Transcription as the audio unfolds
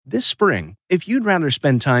This spring, if you'd rather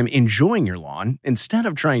spend time enjoying your lawn instead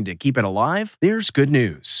of trying to keep it alive, there's good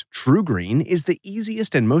news. TruGreen is the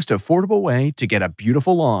easiest and most affordable way to get a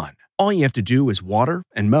beautiful lawn. All you have to do is water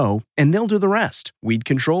and mow, and they'll do the rest. Weed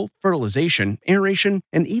control, fertilization, aeration,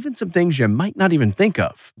 and even some things you might not even think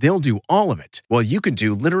of. They'll do all of it, while you can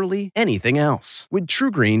do literally anything else. With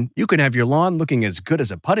TruGreen, you can have your lawn looking as good as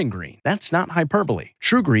a putting green. That's not hyperbole.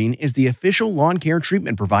 TruGreen is the official lawn care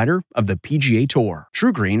treatment provider of the PGA Tour.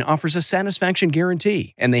 TruGreen offers a satisfaction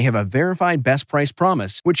guarantee, and they have a verified best price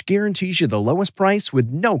promise, which guarantees you the lowest price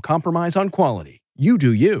with no compromise on quality. You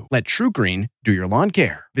do you. Let TruGreen do your lawn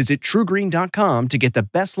care. Visit TruGreen.com to get the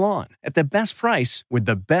best lawn at the best price with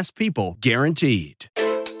the best people guaranteed.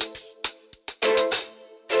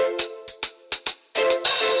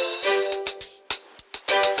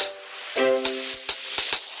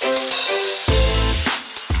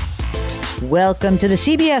 Welcome to the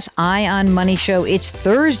CBS Eye on Money Show. It's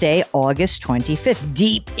Thursday, August 25th,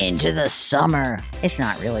 deep into the summer. It's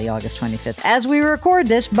not really August 25th as we record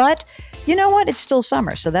this, but you know what? It's still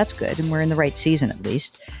summer, so that's good, and we're in the right season at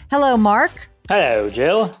least. Hello, Mark. Hello,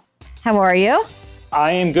 Jill. How are you?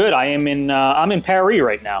 I am good. I'm in Paris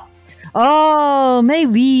right now. Oh,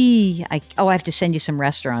 maybe. I have to send you some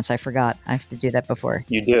restaurants. I forgot. I have to do that before.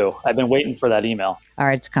 You do. I've been waiting for that email. All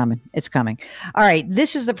right, it's coming. It's coming. All right,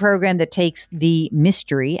 this is the program that takes the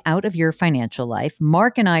mystery out of your financial life.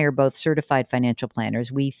 Mark and I are both certified financial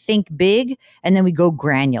planners. We think big and then we go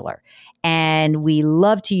granular. And we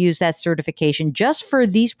love to use that certification just for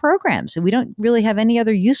these programs. We don't really have any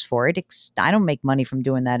other use for it. I don't make money from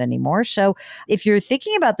doing that anymore. So if you're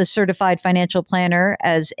thinking about the certified financial planner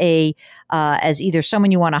as either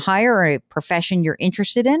someone you want to hire or a profession you're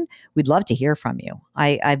interested in, we'd love to hear from you.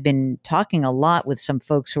 I've been talking a lot with some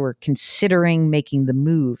folks who are considering making the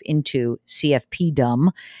move into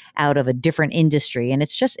CFP-dom out of a different industry. And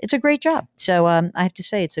it's a great job. So I have to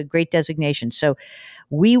say it's a great designation. So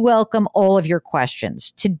we welcome all of your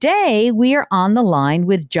questions. Today, we are on the line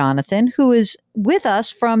with Jonathan, who is with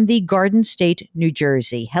us from the Garden State, New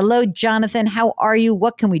Jersey. Hello, Jonathan. How are you?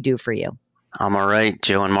 What can we do for you? I'm all right,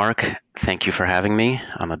 Joe and Mark. Thank you for having me.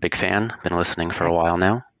 I'm a big fan. Been listening for a while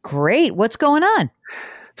now. Great. What's going on?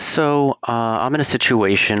 So I'm in a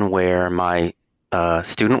situation where my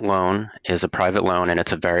student loan is a private loan and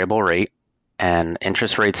it's a variable rate, and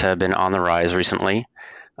interest rates have been on the rise recently.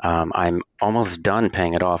 I'm almost done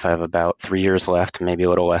paying it off. I have about 3 years left, maybe a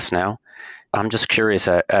little less now. I'm just curious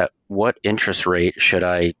at what interest rate should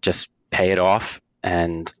I just pay it off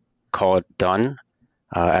and call it done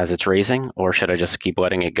as it's raising, or should I just keep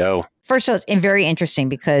letting it go? First of all, it's very interesting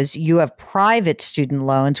because you have private student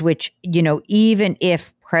loans, which, even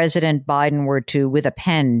if President Biden were to, with a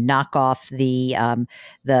pen, knock off the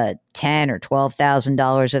 $10,000 or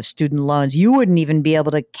 $12,000 of student loans, you wouldn't even be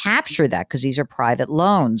able to capture that because these are private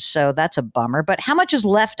loans. So that's a bummer. But how much is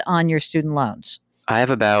left on your student loans? I have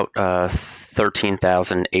about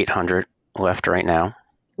 $13,800 left right now.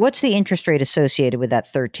 What's the interest rate associated with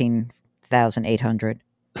that $13,800?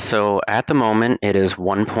 So at the moment, it is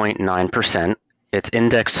 1.9%. It's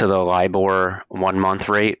indexed to the LIBOR 1 month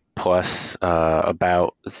rate plus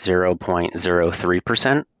about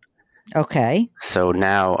 0.03%. Okay. So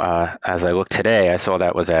now, as I look today, I saw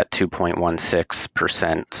that was at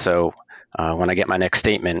 2.16%. So when I get my next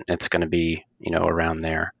statement, it's going to be, around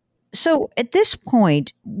there. So at this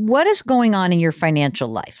point, what is going on in your financial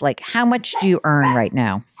life? Like, how much do you earn right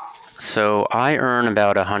now? So I earn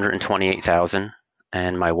about $128,000,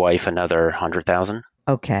 and my wife another $100,000.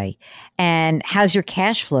 Okay. And how's your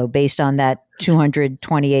cash flow based on that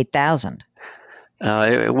 $228,000?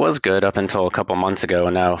 It was good up until a couple months ago,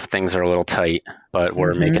 and now things are a little tight, but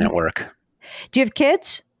we're making it work. Do you have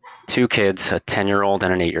kids? 2 kids, a 10-year-old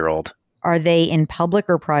and an 8-year-old. Are they in public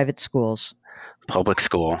or private schools? Public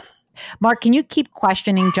school. Mark, can you keep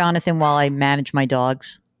questioning Jonathan while I manage my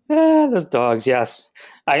dogs? Those dogs, yes.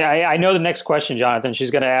 I know the next question, Jonathan.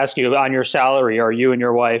 She's going to ask you on your salary. Are you and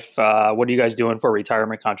your wife, what are you guys doing for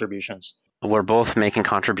retirement contributions? We're both making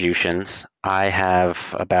contributions. I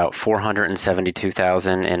have about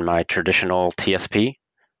 $472,000 in my traditional TSP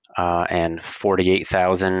and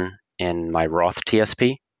 $48,000 in my Roth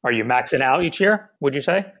TSP. Are you maxing out each year, would you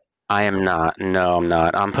say? I am not. No, I'm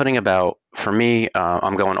not. I'm putting about, for me,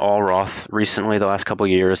 I'm going all Roth recently the last couple of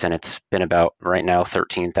years, and it's been about right now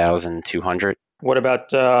 $13,200. What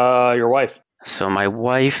about your wife? So my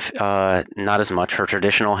wife, not as much. Her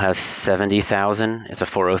traditional has $70,000. It's a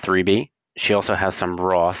 403B. She also has some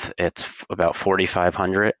Roth. It's about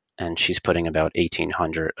 $4,500, and she's putting about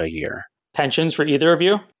 $1,800 a year. Pensions for either of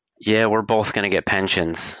you? Yeah, we're both going to get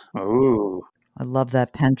pensions. Ooh. I love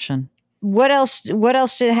that pension. What else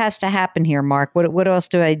has to happen here, Mark? What else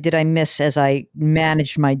did I miss as I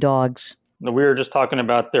managed my dogs? We were just talking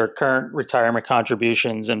about their current retirement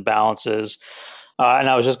contributions and balances. And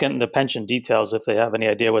I was just getting the pension details if they have any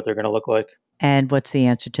idea what they're going to look like. And what's the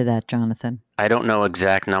answer to that, Jonathan? I don't know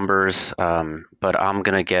exact numbers, but I'm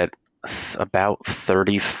going to get about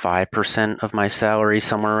 35% of my salary,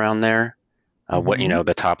 somewhere around there.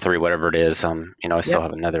 The top three, whatever it is, I still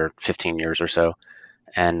have another 15 years or so.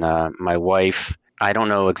 And my wife, I don't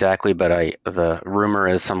know exactly, but the rumor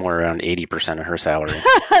is somewhere around 80% of her salary.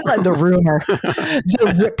 The rumor.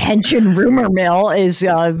 The pension rumor mill is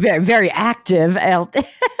very, very active. How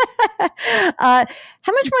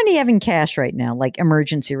much money do you have in cash right now, like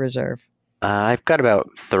emergency reserve? I've got about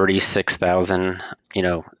 36,000.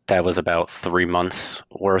 That was about 3 months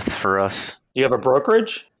worth for us. Do you have a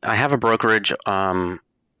brokerage? I have a brokerage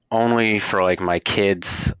only for like my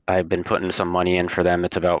kids. I've been putting some money in for them.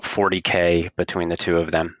 It's about $40K between the two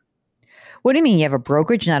of them. What do you mean? You have a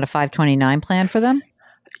brokerage, not a 529 plan for them?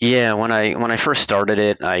 Yeah, when I first started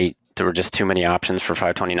it, there were just too many options for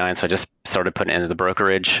 529, so I just started putting it into the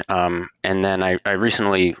brokerage. And then I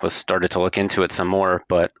recently started to look into it some more,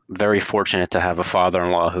 but very fortunate to have a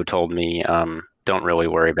father-in-law who told me, don't really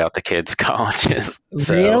worry about the kids' colleges.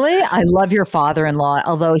 So. Really? I love your father-in-law,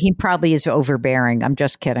 although he probably is overbearing. I'm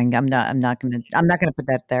just kidding. I'm not going to put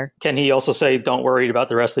that there. Can he also say, don't worry about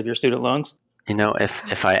the rest of your student loans?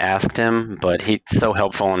 If I asked him, but he's so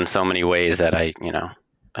helpful in so many ways that I don't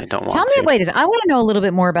want to. Tell me, wait, I want to know a little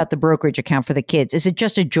bit more about the brokerage account for the kids. Is it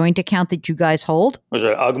just a joint account that you guys hold? Was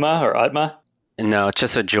it UGMA or UTMA? No, it's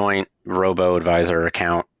just a joint robo-advisor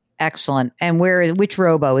account. Excellent. And which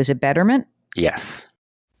robo? Is it Betterment? Yes.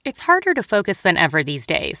 It's harder to focus than ever these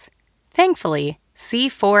days. Thankfully,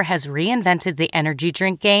 C4 has reinvented the energy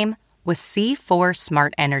drink game with C4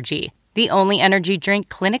 Smart Energy, the only energy drink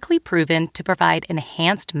clinically proven to provide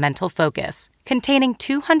enhanced mental focus, containing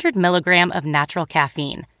 200 milligrams of natural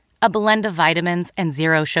caffeine, a blend of vitamins, and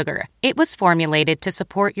zero sugar. It was formulated to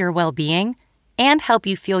support your well-being and help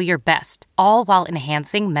you feel your best, all while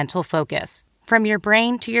enhancing mental focus. From your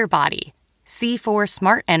brain to your body, C4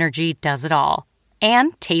 Smart Energy does it all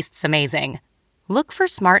and tastes amazing. Look for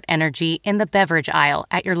Smart Energy in the beverage aisle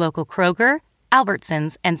at your local Kroger,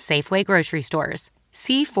 Albertsons, and Safeway grocery stores.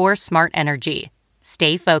 C4 Smart Energy.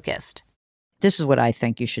 Stay focused. This is what I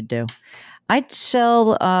think you should do. I'd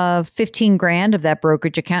sell $15,000 of that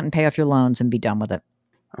brokerage account and pay off your loans and be done with it.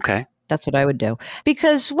 Okay. That's what I would do.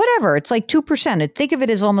 Because whatever, it's like 2%. Think of it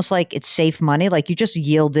as almost like it's safe money. Like you just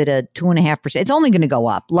yielded a 2.5%. It's only going to go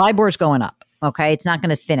up. LIBOR's going up. Okay. It's not going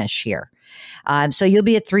to finish here. So you'll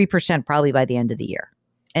be at 3% probably by the end of the year.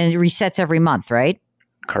 And it resets every month, right?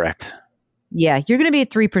 Correct. Yeah. You're going to be at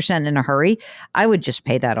 3% in a hurry. I would just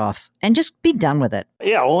pay that off and just be done with it.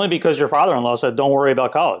 Yeah. Only because your father-in-law said, don't worry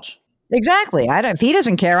about college. Exactly. If he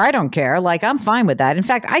doesn't care, I don't care. Like, I'm fine with that. In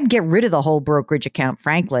fact, I'd get rid of the whole brokerage account,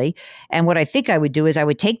 frankly. And what I think I would do is I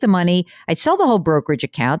would take the money, I'd sell the whole brokerage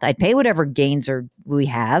account, I'd pay whatever gains we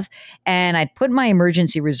have, and I'd put my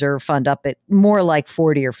emergency reserve fund up at more like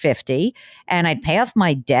 40 or 50, and I'd pay off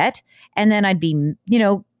my debt, and then I'd be,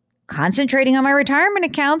 concentrating on my retirement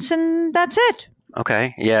accounts, and that's it.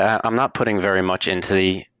 Okay. Yeah, I'm not putting very much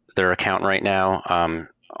into their account right now.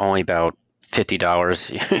 Only about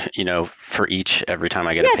 $50, for each every time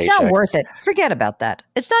I get a paycheck. It's not worth it. Forget about that.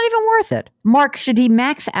 It's not even worth it. Mark, should he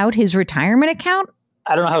max out his retirement account?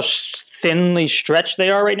 I don't know how thinly stretched they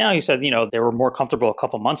are right now. He said, they were more comfortable a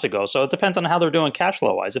couple months ago. So it depends on how they're doing cash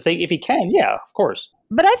flow wise. If he can, yeah, of course.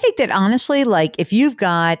 But I think that honestly, like if you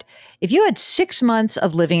had 6 months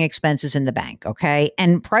of living expenses in the bank, okay,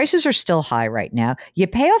 and prices are still high right now, you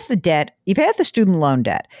pay off the debt, you pay off the student loan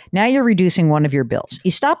debt. Now you're reducing one of your bills.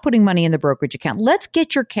 You stop putting money in the brokerage account. Let's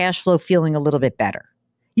get your cash flow feeling a little bit better.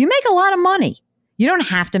 You make a lot of money. You don't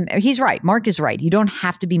have to, he's right. Mark is right. You don't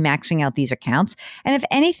have to be maxing out these accounts. And if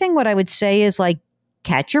anything, what I would say is like,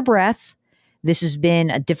 catch your breath. This has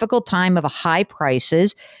been a difficult time of high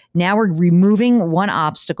prices. Now we're removing one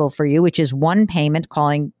obstacle for you, which is one payment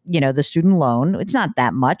calling, the student loan. It's not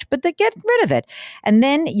that much, but get rid of it. And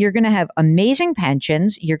then you're going to have amazing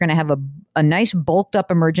pensions. You're going to have a nice bulked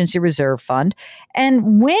up emergency reserve fund.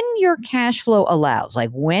 And when your cash flow allows,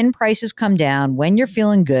 like when prices come down, when you're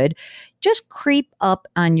feeling good, just creep up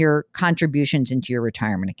on your contributions into your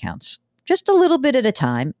retirement accounts. Just a little bit at a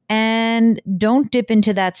time, and don't dip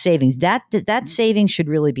into that savings. That savings should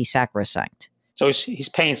really be sacrosanct. So he's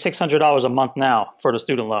paying $600 a month now for the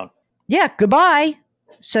student loan. Yeah, goodbye.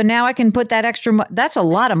 So now I can put that extra. That's a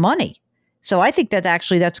lot of money. So I think that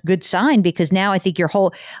actually that's a good sign because now I think why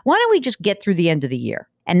don't we just get through the end of the year?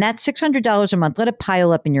 And that's $600 a month. Let it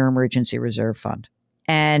pile up in your emergency reserve fund.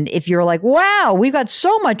 And if you're like, wow, we've got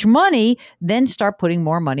so much money, then start putting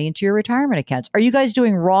more money into your retirement accounts. Are you guys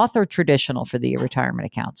doing Roth or traditional for the retirement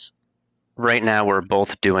accounts? Right now, we're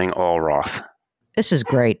both doing all Roth. This is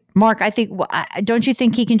great. Mark, I think, don't you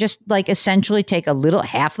think he can just like essentially take a little,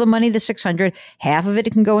 half the money, the 600, half of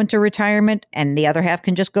it can go into retirement and the other half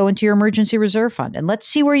can just go into your emergency reserve fund. And let's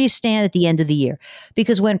see where you stand at the end of the year.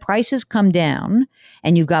 Because when prices come down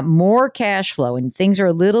and you've got more cash flow and things are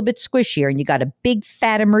a little bit squishier and you got a big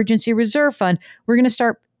fat emergency reserve fund, we're going to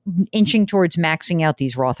start inching towards maxing out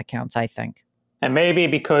these Roth accounts, I think. And maybe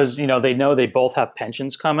because, they know they both have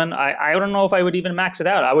pensions coming, I don't know if I would even max it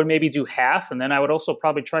out. I would maybe do half, and then I would also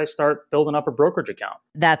probably try to start building up a brokerage account.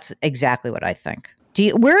 That's exactly what I think.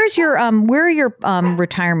 Where are your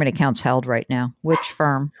retirement accounts held right now? Which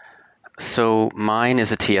firm? So mine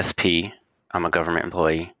is a TSP. I'm a government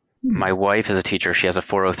employee. My wife is a teacher. She has a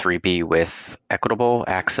 403B with Equitable,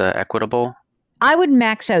 AXA Equitable. I would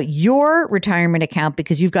max out your retirement account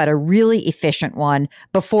because you've got a really efficient one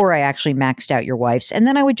before I actually maxed out your wife's. And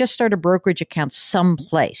then I would just start a brokerage account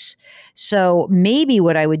someplace. So maybe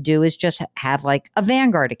what I would do is just have like a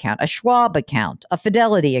Vanguard account, a Schwab account, a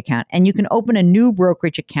Fidelity account, and you can open a new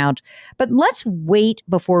brokerage account. But let's wait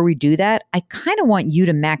before we do that. I kind of want you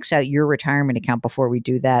to max out your retirement account before we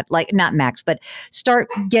do that. Like not max, but start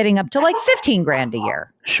getting up to like 15 grand a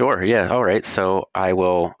year. Sure. Yeah. All right. So I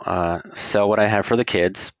will sell what I have for the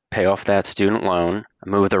kids, pay off that student loan,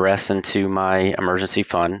 move the rest into my emergency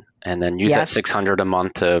fund, and then use that $600 a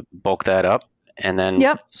month to bulk that up, and then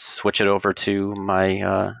switch it over to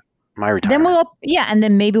my my retirement. And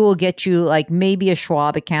then maybe we'll get you like maybe a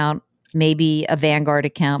Schwab account, maybe a Vanguard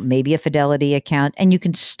account, maybe a Fidelity account, and you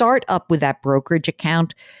can start up with that brokerage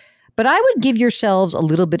account. But I would give yourselves a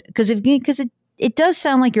little bit because it does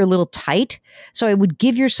sound like you're a little tight. So I would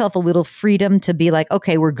give yourself a little freedom to be like,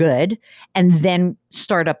 okay, we're good. And then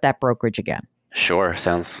start up that brokerage again. Sure.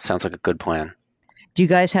 Sounds like a good plan. Do you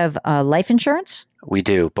guys have life insurance? We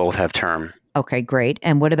do. Both have term. Okay, great.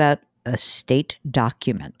 And what about estate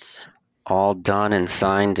documents? All done and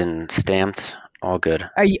signed and stamped. All good.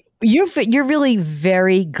 You're really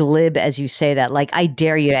very glib as you say that. Like, I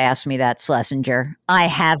dare you to ask me that, Schlesinger. I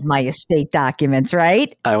have my estate documents,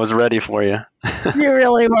 right? I was ready for you. You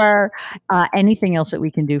really were. Anything else that we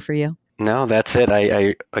can do for you? No, that's it.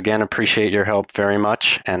 I again appreciate your help very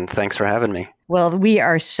much, and thanks for having me. Well, we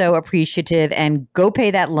are so appreciative, and go pay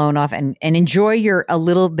that loan off and enjoy a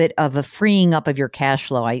little bit of a freeing up of your cash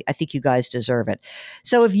flow. I think you guys deserve it.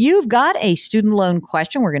 So if you've got a student loan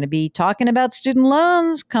question, we're going to be talking about student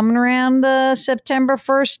loans coming around the September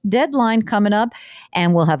 1st deadline coming up,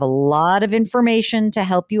 and we'll have a lot of information to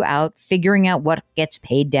help you out figuring out what gets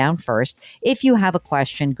paid down first. If you have a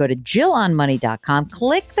question, go to JillOnMoney.com,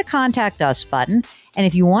 click the Contact Us button. And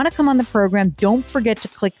if you want to come on the program, don't forget to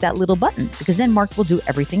click that little button because then Mark will do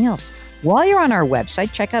everything else. While you're on our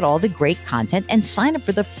website, check out all the great content and sign up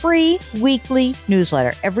for the free weekly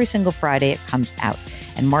newsletter. Every single Friday it comes out.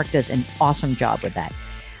 And Mark does an awesome job with that.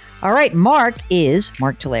 All right, Mark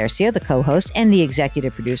Talercia, the co-host and the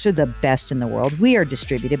executive producer, the best in the world. We are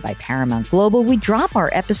distributed by Paramount Global. We drop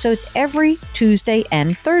our episodes every Tuesday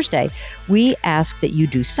and Thursday. We ask that you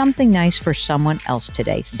do something nice for someone else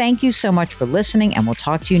today. Thank you so much for listening, and we'll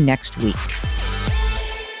talk to you next week.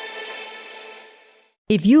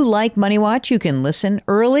 If you like Money Watch, you can listen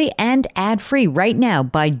early and ad-free right now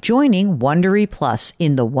by joining Wondery Plus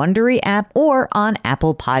in the Wondery app or on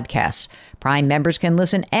Apple Podcasts. Prime members can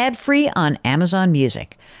listen ad-free on Amazon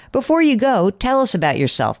Music. Before you go, tell us about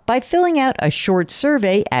yourself by filling out a short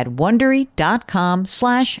survey at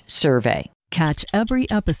Wondery.com/survey. Catch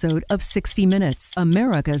every episode of 60 Minutes,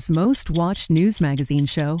 America's most watched news magazine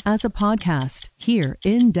show, as a podcast. Hear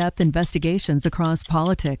in-depth investigations across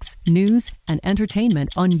politics, news, and entertainment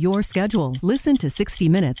on your schedule. Listen to 60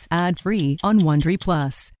 Minutes ad-free on Wondery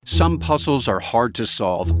Plus. Some puzzles are hard to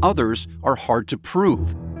solve. Others are hard to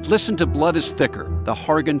prove. Listen to Blood is Thicker, The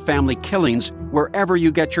Hargan Family Killings, wherever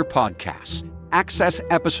you get your podcasts. Access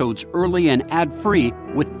episodes early and ad-free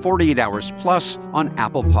with 48 Hours Plus on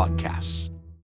Apple Podcasts.